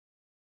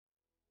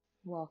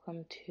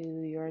Welcome to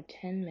your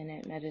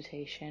 10-minute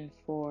meditation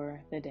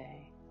for the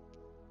day.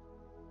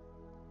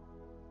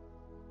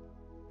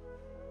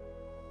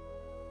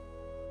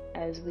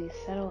 As we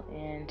settle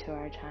into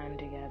our time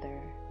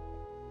together,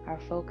 our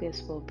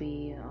focus will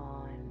be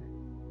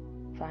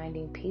on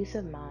finding peace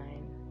of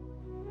mind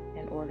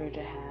in order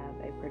to have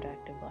a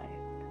productive life.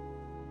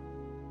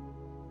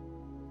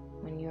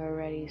 When you are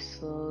ready,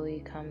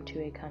 slowly come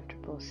to a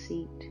comfortable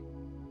seat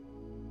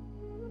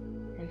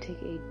and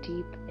take a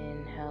deep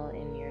inhale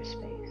in your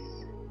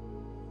space.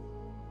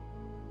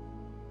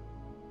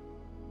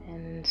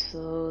 And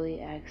slowly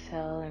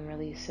exhale and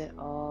release it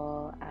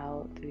all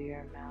out through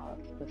your mouth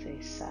with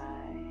a sigh.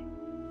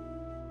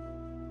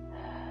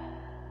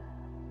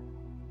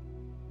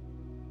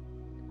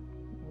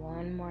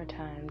 One more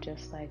time,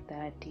 just like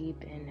that.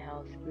 Deep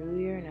inhale through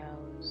your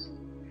nose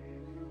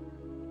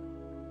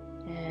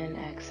and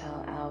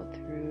exhale out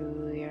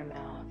through your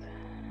mouth.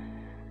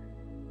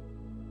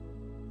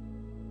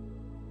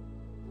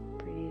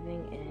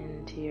 Breathing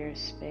into your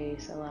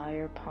space, allow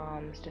your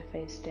palms to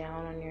face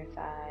down on your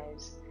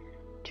thighs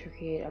to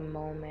create a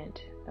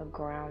moment of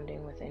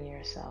grounding within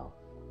yourself.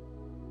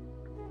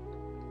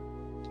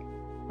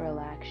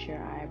 Relax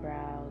your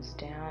eyebrows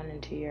down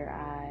into your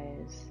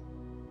eyes.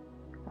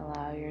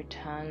 Allow your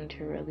tongue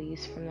to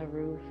release from the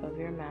roof of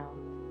your mouth.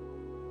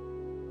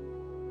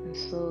 And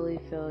slowly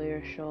feel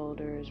your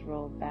shoulders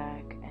roll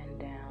back and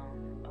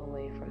down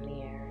away from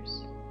the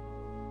ears.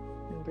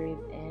 And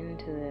breathe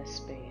into this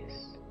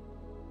space.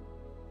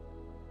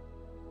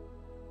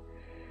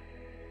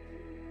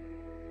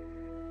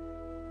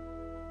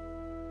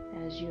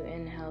 As you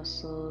inhale,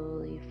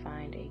 slowly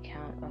find a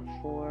count of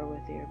 4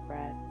 with your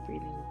breath,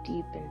 breathing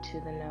deep into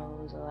the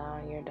nose,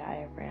 allowing your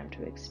diaphragm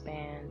to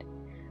expand,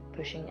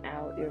 pushing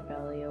out your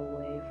belly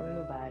away from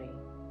the body.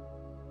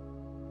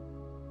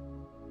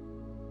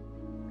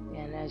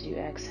 And as you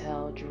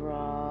exhale,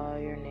 draw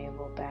your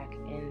navel back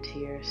into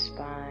your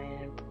spine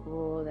and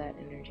pull that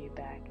energy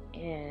back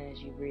in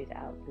as you breathe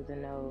out through the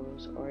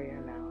nose or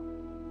your mouth.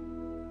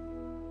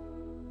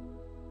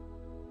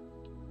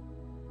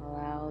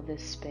 Allow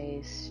this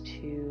space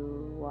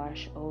to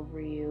wash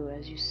over you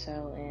as you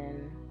settle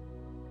in,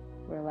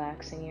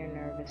 relaxing your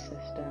nervous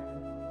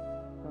system,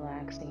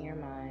 relaxing your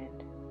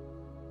mind,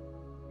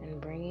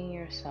 and bringing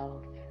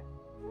yourself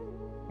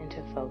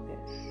into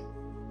focus.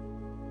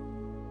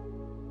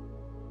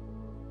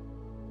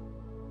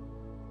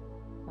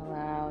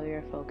 Allow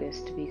your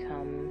focus to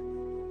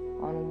become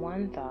on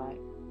one thought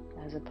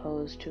as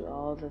opposed to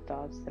all the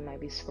thoughts that might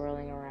be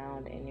swirling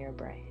around in your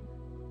brain.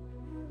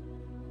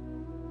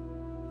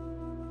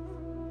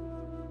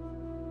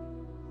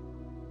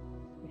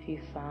 If you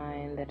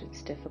find that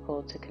it's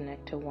difficult to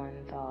connect to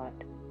one thought,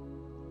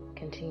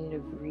 continue to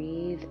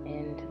breathe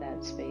into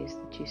that space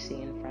that you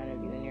see in front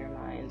of you in your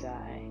mind's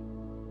eye.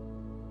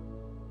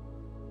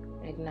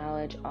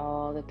 Acknowledge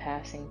all the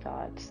passing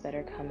thoughts that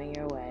are coming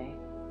your way.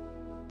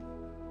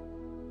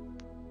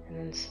 And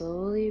then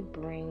slowly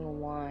bring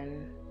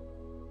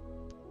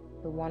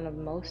the one of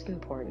most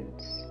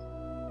importance,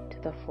 to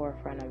the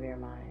forefront of your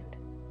mind.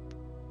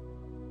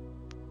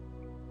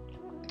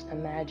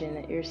 Imagine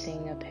that you're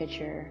seeing a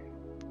picture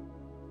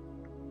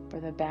where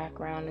the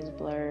background is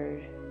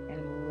blurred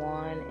and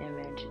one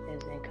image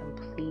is in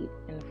complete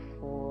and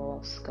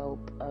full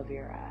scope of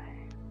your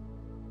eye.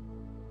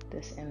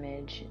 This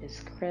image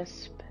is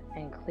crisp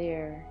and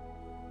clear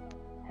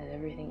as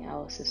everything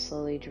else is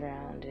slowly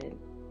drowned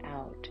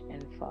out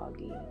and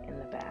foggy in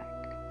the back.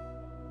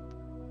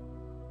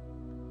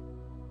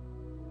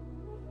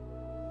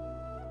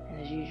 And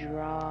as you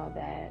draw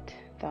that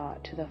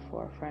thought to the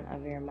forefront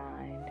of your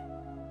mind,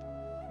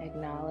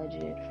 acknowledge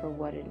it for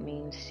what it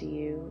means to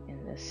you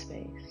in this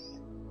space.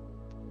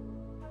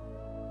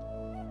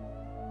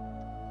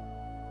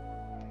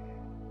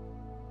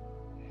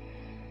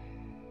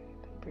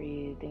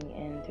 Breathing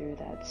in through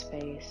that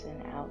space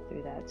and out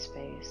through that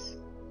space.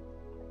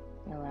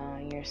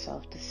 Allowing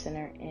yourself to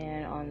center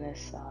in on this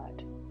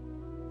thought.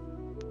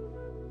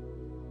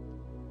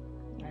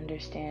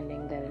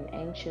 Understanding that an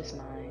anxious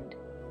mind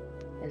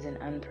is an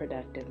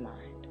unproductive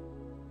mind.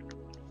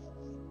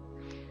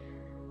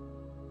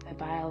 That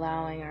by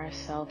allowing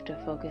ourselves to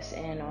focus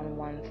in on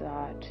one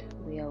thought,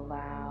 we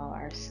allow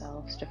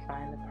ourselves to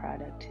find the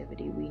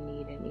productivity we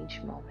need in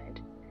each moment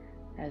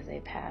as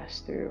they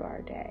pass through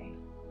our day.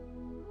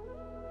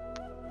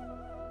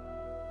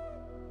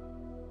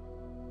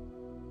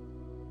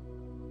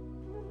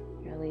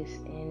 Release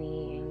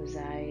any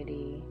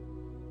anxiety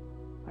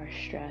or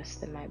stress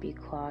that might be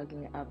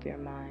clogging up your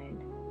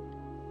mind,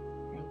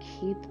 and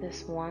keep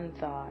this one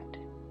thought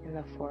in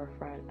the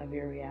forefront of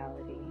your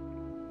reality.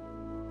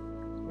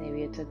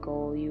 Maybe it's a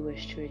goal you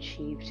wish to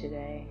achieve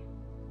today.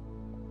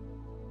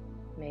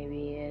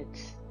 Maybe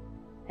it's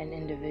an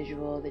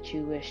individual that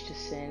you wish to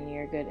send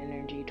your good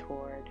energy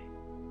toward.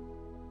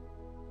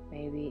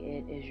 Maybe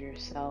it is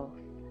yourself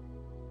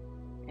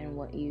and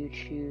what you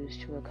choose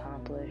to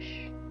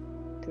accomplish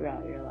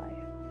throughout your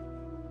life.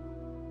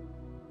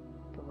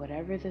 But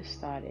whatever this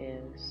thought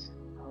is,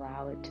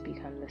 allow it to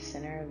become the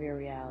center of your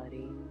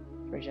reality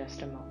for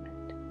just a moment.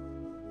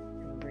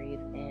 breathe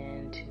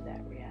into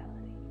that reality.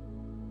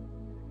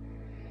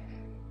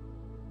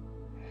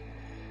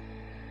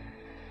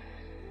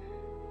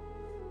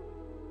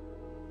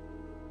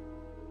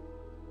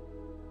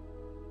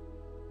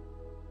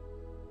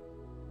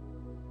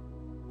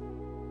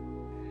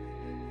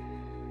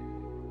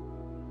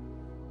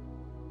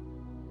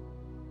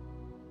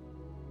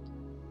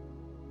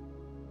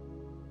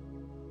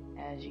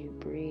 As you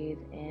breathe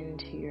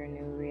into your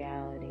new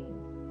reality,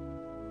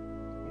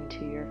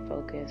 into your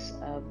focus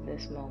of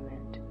this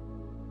moment,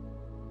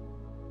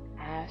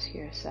 ask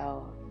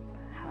yourself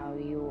how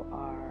you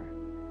are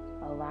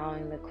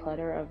allowing the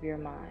clutter of your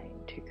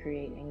mind to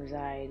create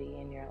anxiety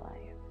in your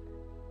life.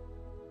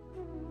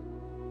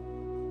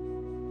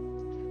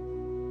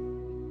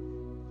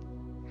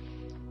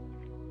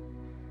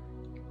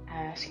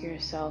 Ask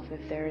yourself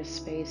if there is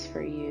space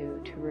for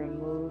you to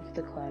remove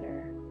the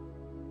clutter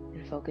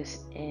and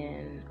focus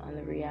in on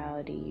the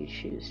reality you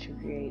choose to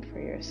create for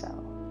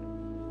yourself.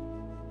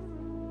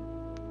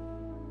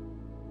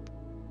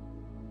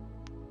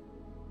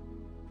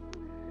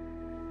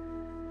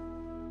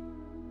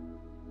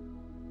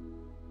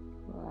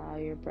 Allow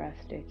your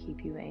breath to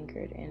keep you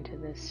anchored into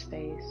this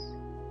space,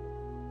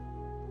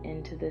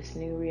 into this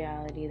new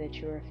reality that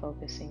you are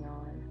focusing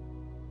on.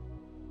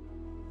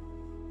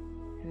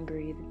 And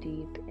breathe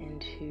deep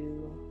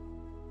into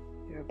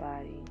your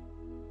body.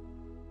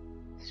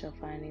 Still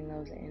finding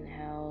those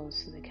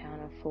inhales to the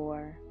count of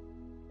 4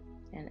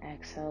 and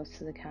exhales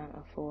to the count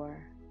of 4.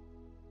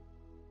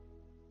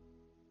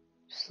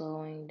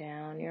 Slowing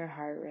down your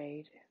heart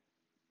rate,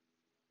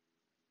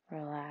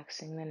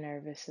 relaxing the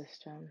nervous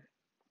system,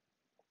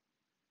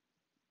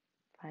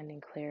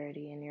 finding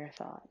clarity in your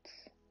thoughts.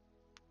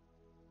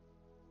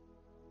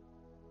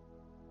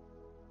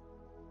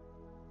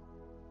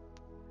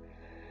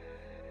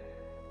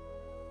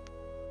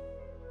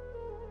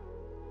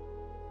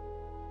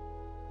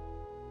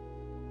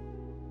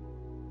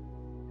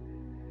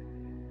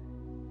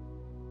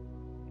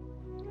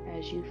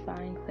 As you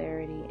find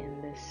clarity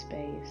in this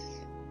space,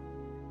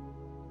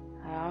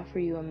 I offer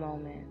you a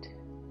moment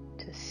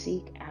to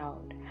seek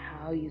out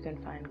how you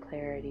can find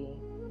clarity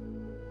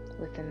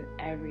within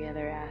every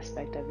other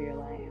aspect of your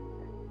life.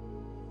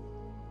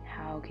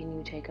 How can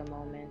you take a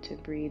moment to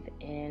breathe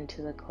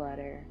into the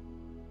clutter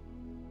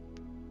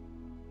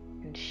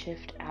and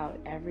shift out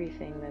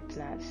everything that's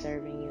not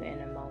serving you in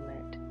a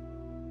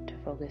moment to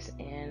focus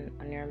in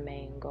on your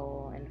main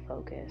goal and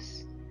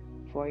focus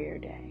for your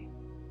day?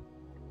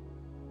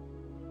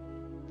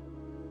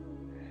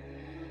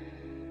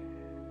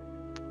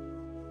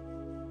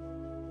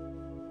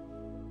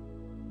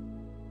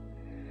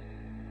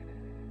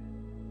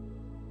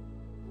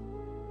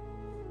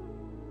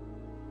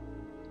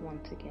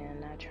 Once again,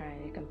 not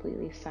trying to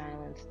completely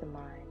silence the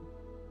mind,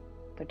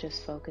 but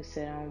just focus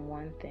it on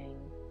one thing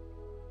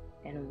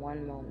in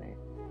one moment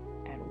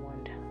at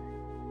one time.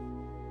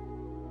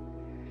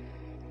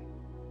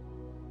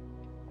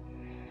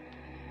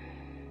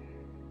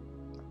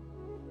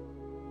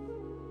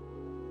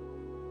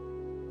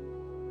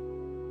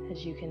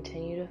 As you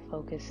continue to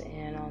focus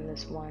in on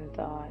this one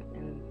thought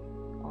and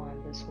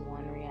on this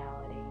one reality,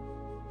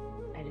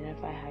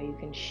 identify how you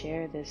can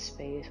share this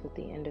space with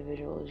the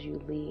individuals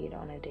you lead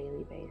on a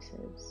daily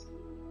basis.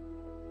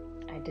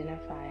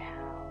 Identify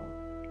how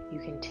you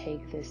can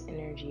take this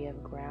energy of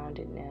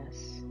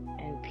groundedness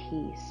and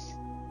peace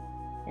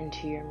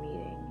into your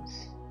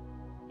meetings,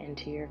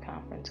 into your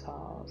conference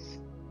calls,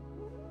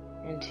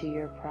 into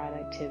your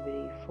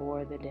productivity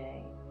for the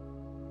day.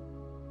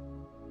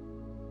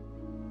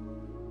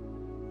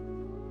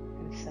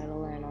 And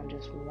settle in on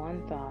just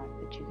one thought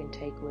that you can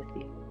take with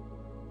you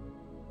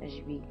as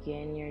you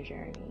begin your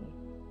journey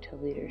to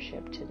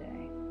leadership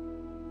today.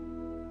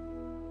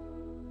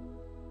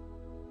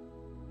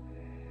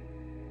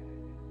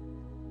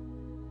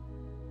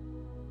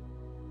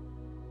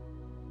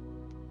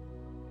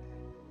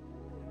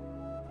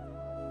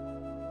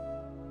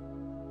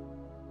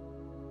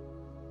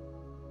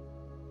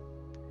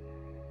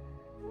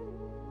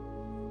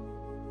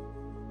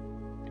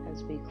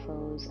 As we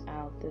close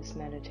out this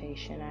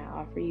meditation, I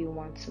offer you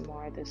once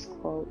more this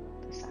quote,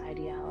 this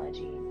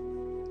ideology,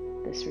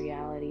 this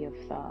reality of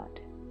thought.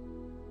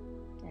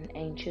 An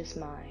anxious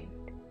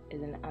mind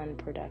is an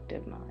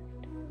unproductive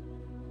mind.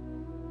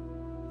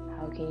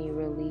 How can you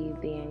relieve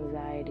the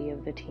anxiety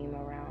of the team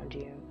around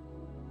you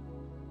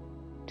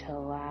to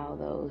allow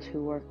those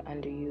who work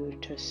under you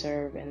to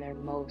serve in their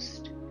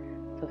most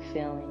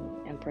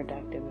fulfilling and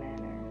productive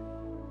manner?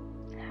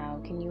 How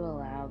can you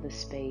allow the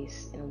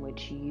space in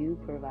which you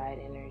provide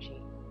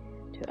energy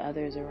to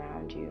others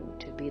around you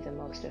to be the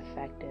most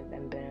effective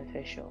and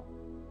beneficial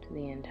to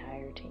the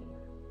entire team?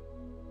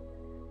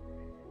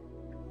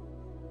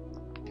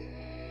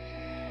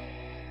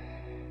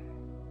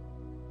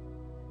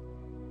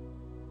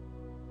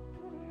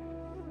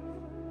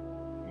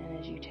 And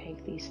as you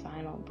take these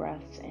final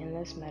breaths in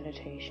this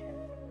meditation,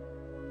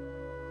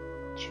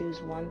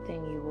 choose one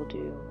thing you will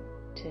do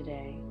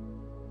today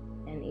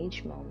in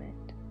each moment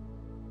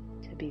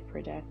to be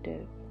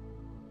productive,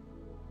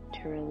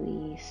 to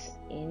release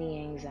any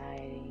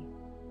anxiety,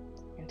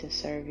 and to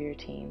serve your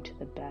team to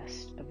the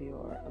best of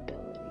your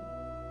ability.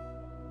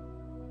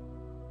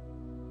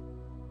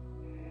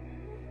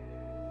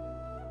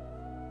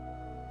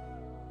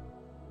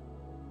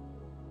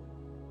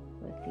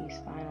 With these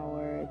final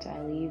words, I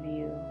leave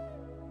you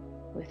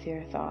with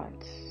your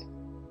thoughts.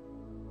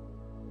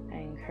 I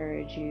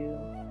encourage you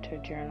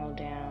to journal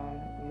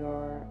down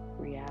your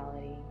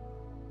reality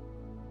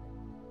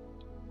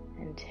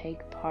and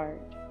take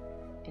part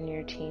in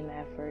your team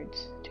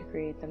efforts to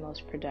create the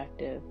most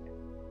productive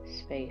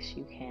space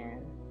you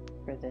can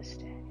for this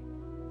day.